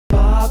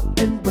Bob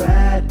and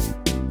Brad,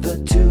 the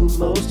two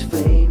most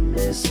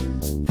famous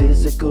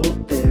physical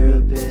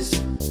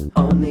therapists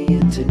on the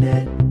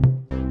internet.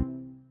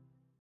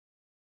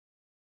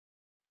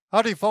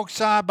 Howdy, folks.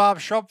 I'm Bob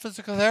Schrupp,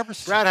 physical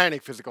therapist. Brad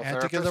Heineck, physical and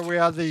therapist. together we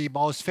are the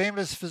most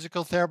famous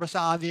physical therapists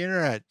on the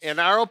internet. In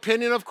our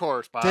opinion, of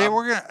course, Bob. Today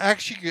we're going to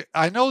actually,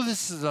 I know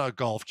this is a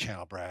golf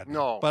channel, Brad.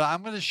 No. But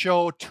I'm going to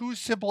show two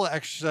simple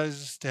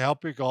exercises to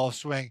help your golf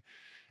swing.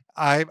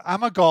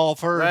 I'm a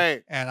golfer,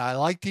 Right. and I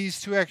like these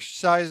two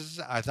exercises.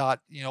 I thought,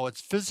 it's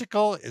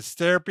physical, it's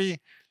therapy.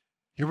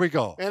 Here we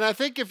go. And I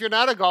think if you're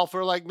not a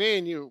golfer like me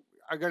and you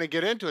are going to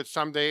get into it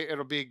someday,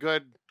 it'll be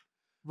good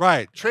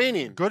Right.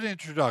 training. Good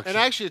introduction. And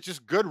actually, it's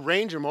just good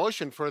range of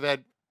motion for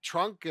that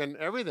trunk and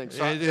everything.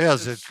 So It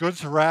is. It's good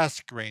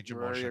thoracic range of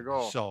There motion. you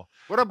go. So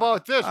what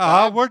about this,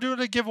 Bob? we're doing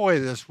a giveaway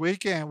this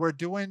week, and we're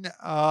doing the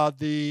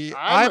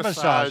eye eye massager.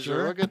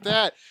 massager. Look at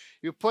that.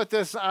 You put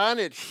this on,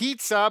 it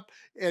heats up,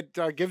 it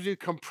gives you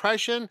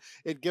compression,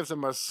 it gives a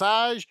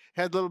massage,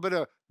 has a little bit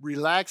of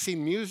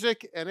relaxing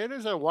music, and it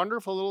is a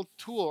wonderful little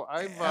tool.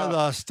 And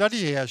the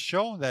study has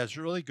shown that it's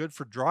really good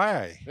for dry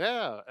eye.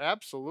 Yeah,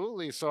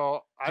 absolutely.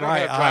 So I don't Dry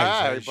have dry eyes,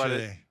 eye, I but should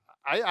say.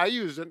 I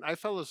used it and I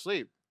fell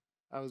asleep.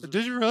 I was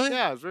Did you really?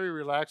 Yeah, it was very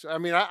relaxed. I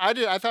mean,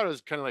 I thought it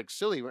was kind of like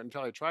silly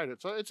until I tried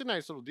it. So it's a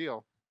nice little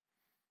deal.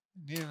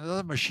 You need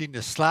another machine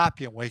to slap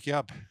you and wake you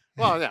up.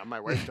 Well, yeah, my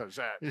wife does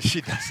that.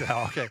 She does that.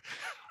 Okay.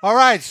 All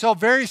right. So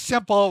very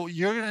simple.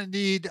 You're going to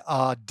need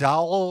a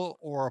dowel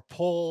or a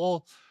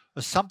pole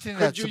or something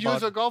Could that's you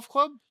use a golf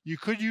club? You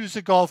could use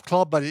a golf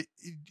club, but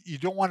you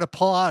don't want to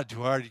pull on it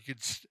too hard. You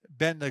could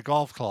bend the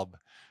golf club,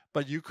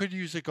 but you could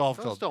use a golf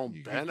Those club. don't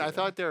You bend. could, I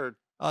thought they're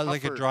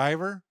like a tougher.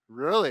 driver.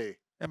 Really.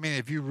 I mean,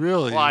 if you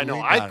really Well, I know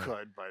lean I on it.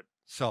 could, but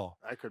So,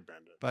 I could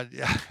bend it. but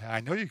yeah,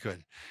 I know you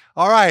could.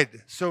 All right.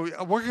 So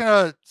we're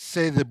going to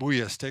say the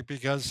Booyah stick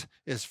because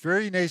it's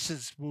very nice and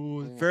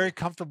smooth, very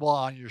comfortable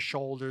on your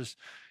shoulders.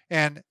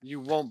 And You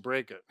won't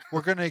break it.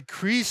 we're going to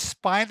increase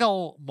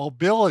spinal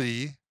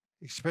mobility,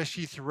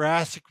 especially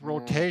thoracic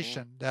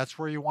rotation. That's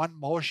where you want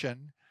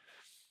motion.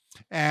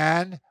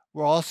 And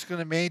we're also going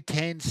to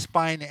maintain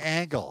spine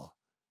angle.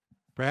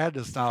 Brad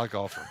is not a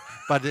golfer,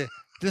 but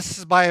this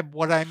is by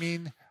what I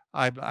mean.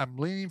 I'm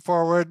leaning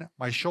forward.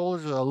 My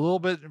shoulders are a little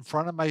bit in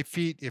front of my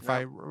feet. If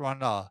I run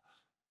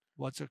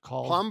what's it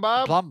called? Plumb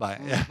bob? Plumb bob.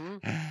 Mhm.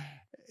 Yeah.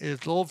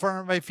 It's a little in front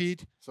of my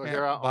feet. So and-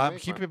 here, I'll but I'm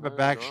make keeping one. my There you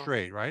back go.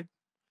 straight, right?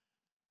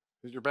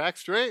 Is your back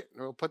straight?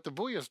 We'll put the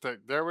Booyah stick.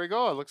 There we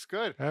go. It looks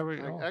good. There we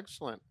go.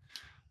 Excellent.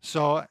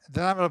 So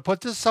then I'm going to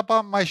put this up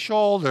on my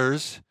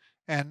shoulders,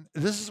 and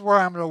this is where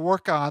I'm going to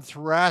work on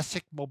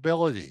thoracic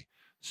mobility.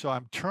 So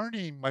I'm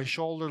turning my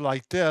shoulder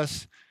like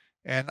this,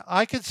 and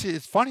I can see,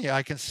 it's funny,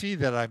 I can see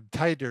that I'm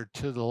tighter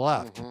to the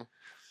left. Mhm.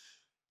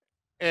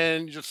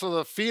 And so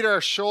the feet are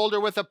shoulder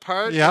width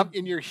apart, Yep.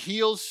 and your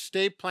heels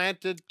stay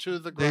planted to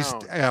the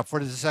ground. Yeah,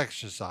 for this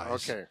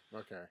exercise. Okay,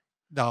 okay.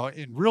 Now,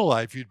 in real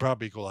life, you'd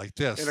probably go like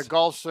this. In a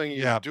golf swing,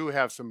 you Yeah. do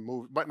have some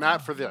move, but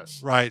not for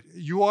this. Right.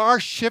 You are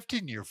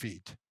shifting your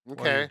feet while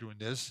you're Okay. doing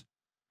this.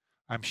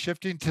 I'm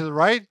shifting to the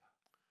right.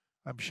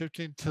 I'm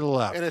shifting to the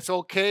left. And it's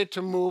okay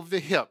to move the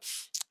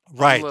hips.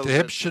 Right. little The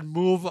hips bit. should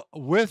move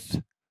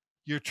with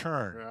your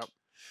turn. Yep.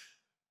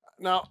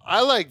 Now,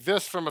 I like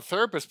this from a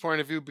therapist point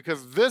of view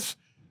because this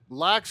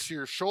locks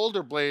your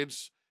shoulder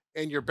blades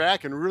and your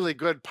back in really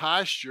good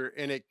posture,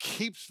 and it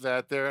keeps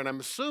that there. And I'm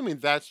assuming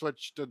that's what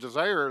the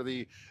desire,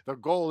 the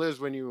goal is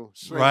when you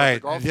swing with Right. the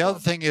golf And the other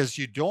club. thing is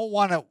you don't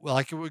want to,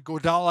 like it would go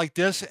down like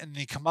this and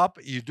you come up,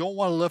 you don't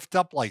want to lift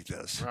up like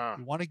this. Ah.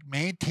 You want to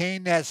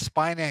maintain that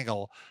spine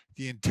angle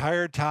the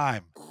entire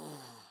time.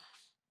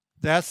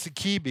 That's the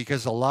key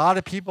because a lot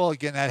of people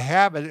get in that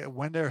habit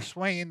when they're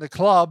swinging the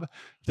club,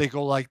 they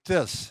go like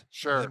this.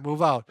 Sure. They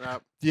move out.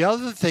 Yep. The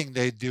other thing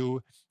they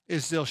do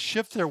is they'll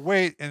shift their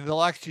weight and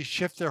they'll actually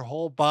shift their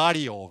whole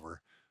body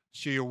over.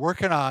 So you're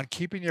working on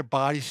keeping your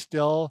body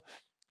still,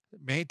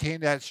 maintain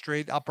that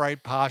straight,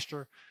 upright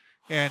posture.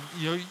 And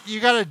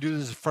you got to do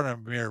this in front of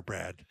a mirror,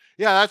 Brad.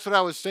 Yeah, that's what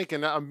I was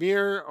thinking. A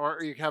mirror,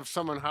 or you have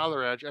someone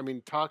holler at you. I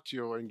mean, talk to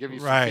you and give you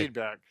some Right.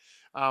 feedback.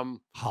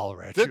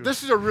 Holler at you.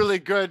 This is a really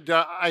good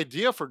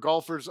idea for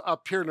golfers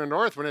up here in the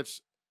north when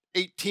it's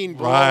 18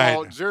 below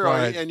Right, zero,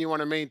 right. and you want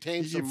to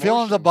maintain some You're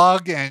feeling the motion.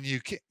 bug, and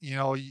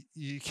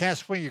you can't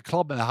swing your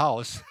club in the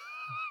house.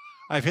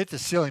 I've hit the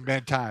ceiling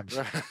many times.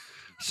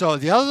 So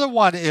the other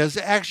one is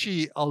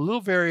actually a little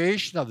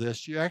variation of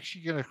this. You're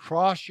actually going to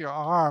cross your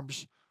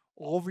arms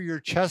over your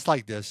chest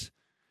like this.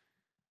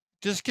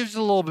 Just gives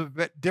you a little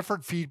bit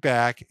different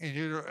feedback. And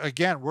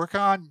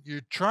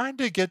you're trying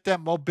to get that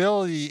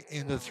mobility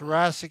in the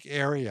thoracic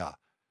area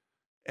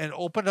and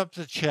open up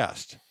the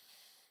chest.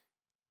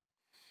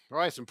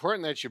 Right, it's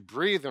important that you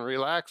breathe and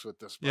relax with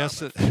this. Yes.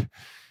 Bob.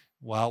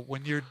 Well,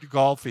 when you're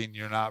golfing,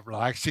 you're not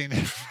relaxing.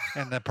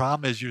 And the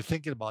problem is you're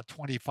thinking about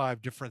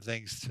 25 different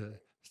things to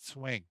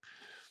swing.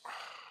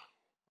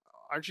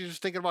 Aren't you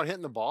just thinking about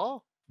hitting the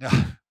ball?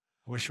 I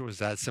wish it was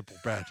that simple,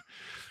 Brad.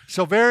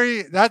 So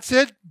that's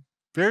it.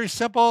 Very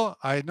simple.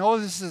 I know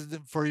this is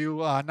for you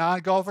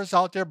non-golfers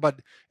out there,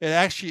 but it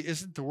actually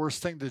isn't the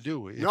worst thing to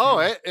do. No,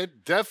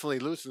 it definitely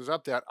loosens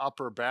up that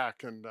upper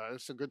back, and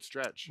it's a good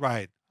stretch.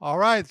 Right. All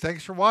right.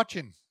 Thanks for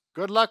watching.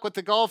 Good luck with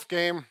the golf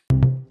game.